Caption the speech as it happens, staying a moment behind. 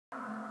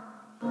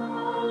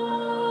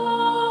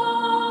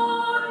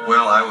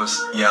Well, I was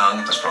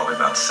young. It was probably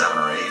about 7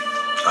 or 8.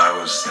 I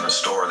was in a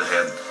store that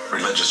had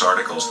religious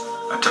articles.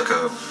 I took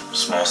a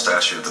small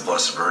statue of the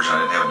Blessed Virgin.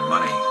 I didn't have any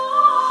money,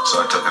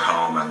 so I took it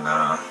home, and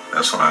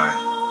that's when I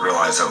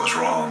realized that was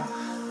wrong.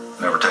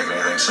 Never taken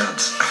anything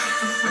since.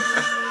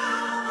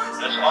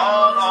 It's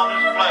all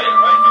on display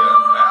right here.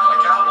 Well,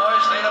 the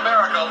Cowboys need a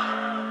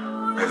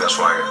miracle. Maybe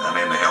that's why I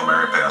named the Hail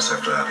Mary pass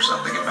after that or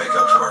something to make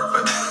up for it,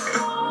 but...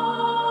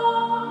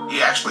 He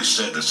actually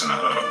said this in a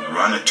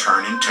run, a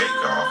turn, and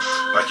takeoff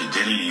like he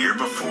did a year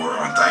before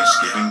on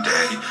Thanksgiving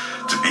Day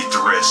to beat the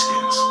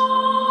Redskins.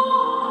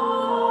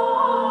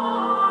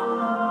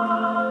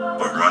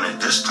 But run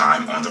it this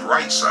time on the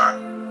right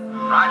side.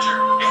 Roger,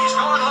 he's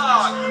going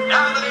long.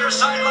 Down the near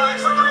sideline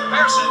for Drew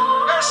Pearson.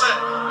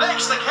 Pearson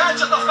makes the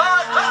catch at the 5.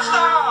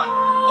 Touchdown!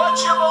 Would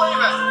you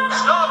believe it?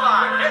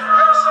 Staubach hit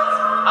Pearson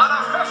on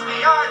a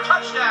 50-yard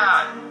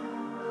touchdown.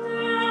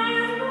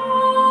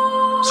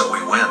 So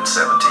we win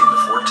 17-14.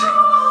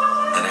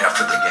 And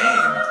after the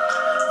game,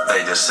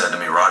 they just said to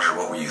me, Roger,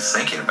 what were you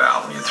thinking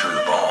about when you threw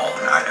the ball?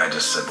 And I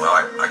just said, well,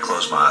 I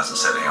closed my eyes and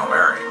said Hail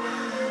Mary.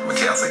 I'm a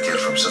Catholic kid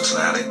from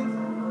Cincinnati.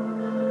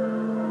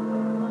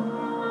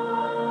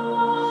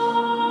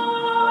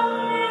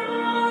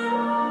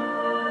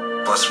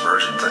 Blessed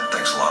Virgin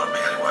thinks a lot of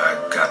me anyway. I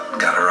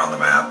got her on the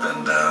map,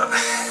 and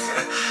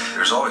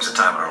there's always a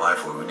time in our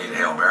life where we need a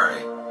Hail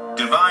Mary.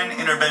 Divine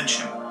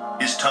intervention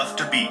is tough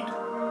to beat.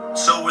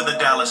 So were the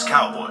Dallas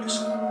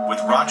Cowboys, with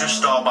Roger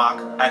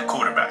Staubach at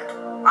quarterback.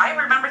 I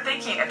remember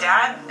thinking,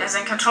 Dad is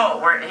in control.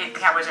 The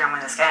Cowboys are going to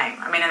win this game.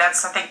 I mean,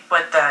 that's, I think,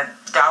 what the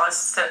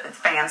Dallas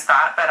fans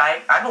thought, but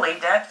I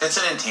believed it. It's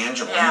an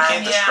intangible. Yeah, you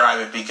can't describe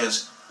it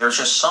because there's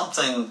just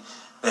something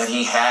that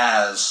he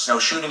has. You know,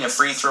 shooting a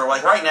free throw.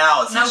 Like right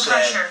now, if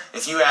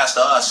you asked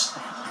us,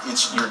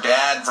 it's your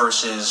dad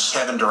versus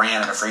Kevin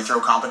Durant in a free throw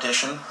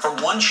competition. For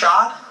one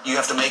shot, you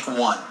have to make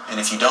one. And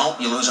if you don't,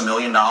 you lose $1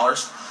 million.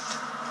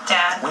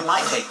 Dad. We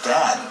might take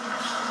Dad.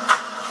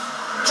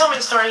 He told me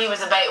a story.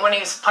 When he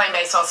was playing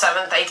baseball,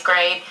 7th, 8th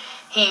grade,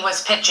 he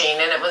was pitching,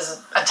 and it was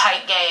a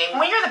tight game.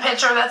 When you're the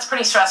pitcher, that's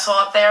pretty stressful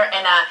up there.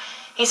 And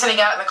he said he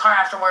got in the car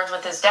afterwards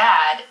with his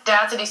dad.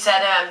 Dad said he said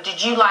to him,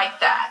 "Did you like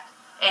that?"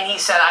 And he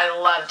said, "I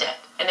loved it."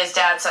 And his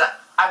dad said,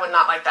 "I would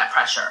not like that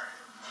pressure."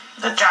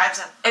 That drives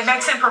him. It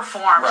makes him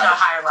perform to a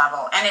higher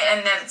level, and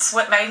it's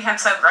what made him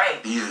so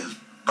great. He is,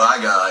 by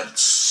God,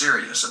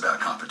 serious about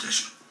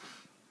competition.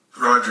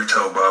 Roger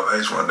told Bob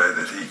Hayes one day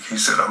that he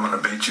said, "I'm going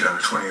to beat you on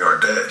a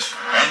 20-yard dash."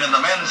 And in the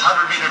men's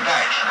 100-meter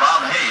dash,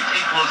 Bob Hayes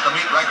equals the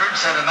meet record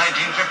set in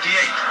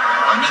 1958.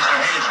 When Mr.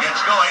 Hayes gets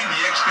going,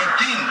 the X-15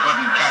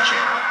 couldn't catch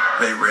him.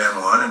 They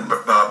ran 1 and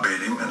Bob beat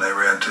him, and they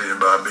ran 2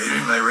 and Bob beat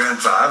him. They ran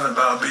 5 and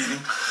Bob beat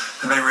him,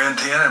 and they ran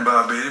 10 and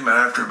Bob beat him. And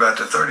after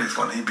about the 30th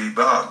one, he beat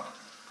Bob,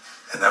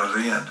 and that was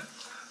the end.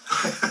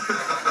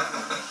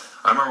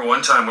 I remember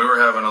one time we were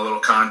having a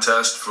little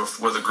contest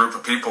with a group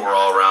of people were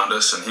all around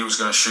us, and he was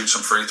going to shoot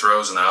some free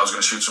throws, and I was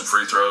going to shoot some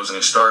free throws, and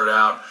he started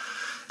out,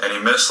 and he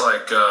missed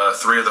like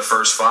 3 of the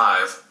first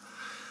 5,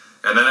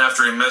 and then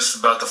after he missed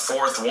about the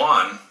 4th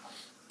one,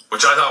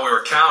 which I thought we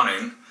were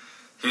counting,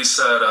 he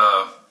said,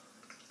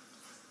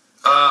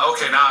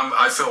 okay, now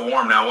I feel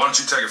warm now, why don't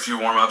you take a few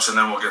warm-ups and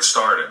then we'll get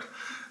started.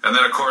 And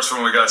then, of course,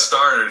 when we got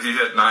started, he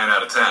hit 9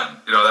 out of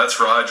 10. You know,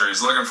 that's Roger. He's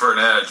looking for an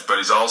edge, but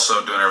he's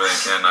also doing everything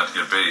he can not to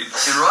get beat.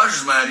 In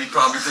Roger's mind, he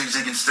probably thinks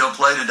he can still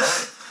play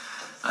today.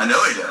 I know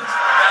he does.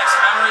 Got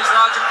some memories,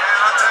 Roger?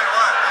 Yeah, I'll tell you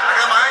what. I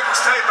got my ankles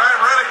taped.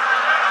 I'm ready.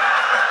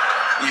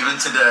 Even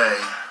today,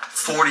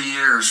 40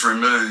 years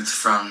removed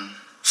from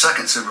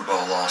second Super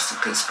Bowl loss to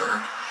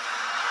Pittsburgh,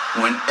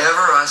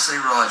 whenever I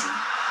see Roger,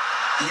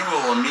 he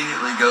will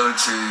immediately go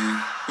to,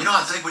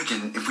 I think we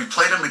can, if we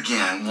played him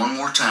again one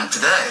more time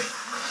today,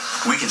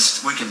 we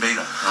can beat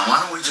them. Now,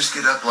 why don't we just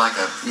get up like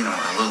a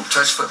little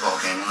touch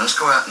football game, and let's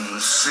go out and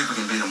let's see if we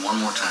can beat them one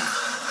more time.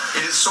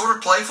 It is sort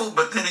of playful,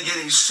 but then again,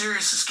 he's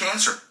serious as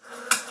cancer.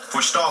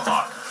 For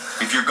Staubach,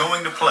 if you're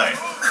going to play,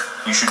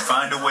 you should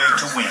find a way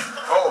to win.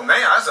 Oh,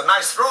 man, that's a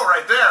nice throw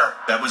right there.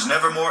 That was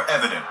never more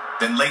evident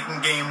than late in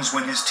games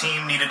when his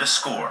team needed a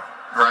score.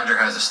 Roger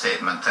has a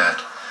statement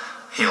that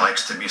he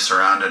likes to be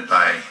surrounded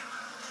by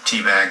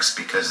teabags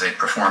because they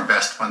perform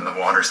best when the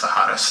water's the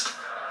hottest.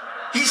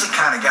 He's the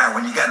kind of guy,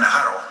 when you got in a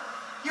huddle,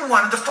 you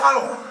wanted to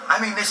follow him. I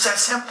mean, it's that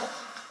simple.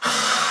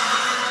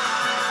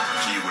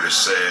 If he would have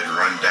said,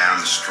 run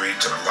down the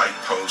street to the light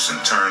post and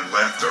turn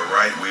left or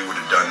right, we would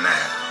have done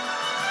that.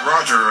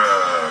 Roger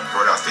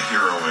brought out the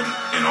hero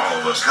in all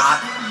of us. Got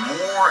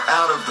more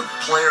out of the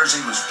players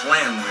he was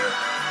playing with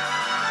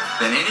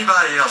than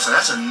anybody else. And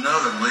that's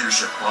another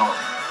leadership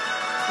quality,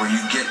 where you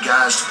get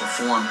guys to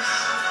perform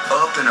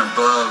up and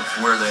above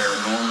where they are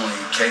normally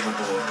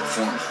capable of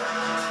performing.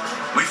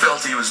 We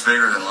felt he was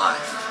bigger than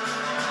life.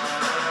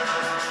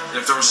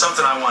 If there was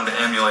something I wanted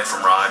to emulate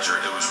from Roger,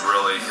 it was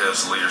really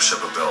his leadership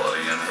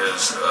ability and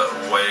his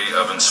way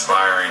of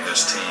inspiring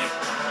his team.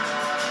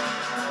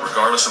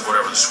 Regardless of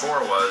whatever the score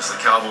was, the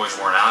Cowboys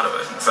weren't out of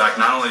it. In fact,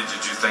 not only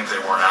did you think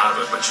they weren't out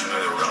of it, but you knew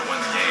they were going to win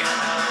the game.